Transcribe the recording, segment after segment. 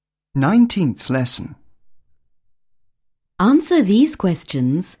19th lesson. Answer these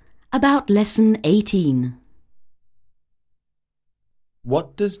questions about Lesson 18.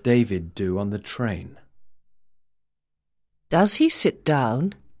 What does David do on the train? Does he sit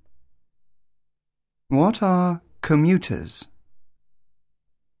down? What are commuters?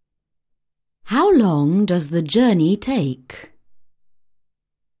 How long does the journey take?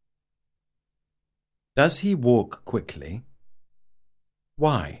 Does he walk quickly?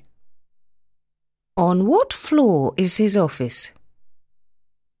 Why? On what floor is his office?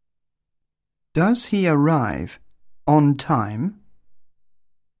 Does he arrive on time?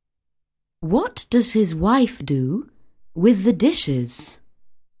 What does his wife do with the dishes?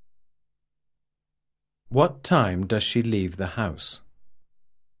 What time does she leave the house?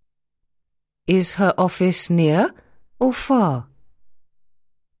 Is her office near or far?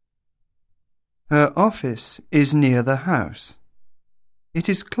 Her office is near the house. It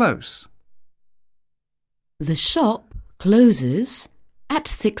is close. The shop closes at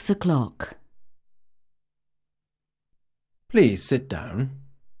 6 o'clock. Please sit down.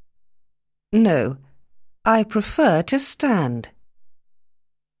 No, I prefer to stand.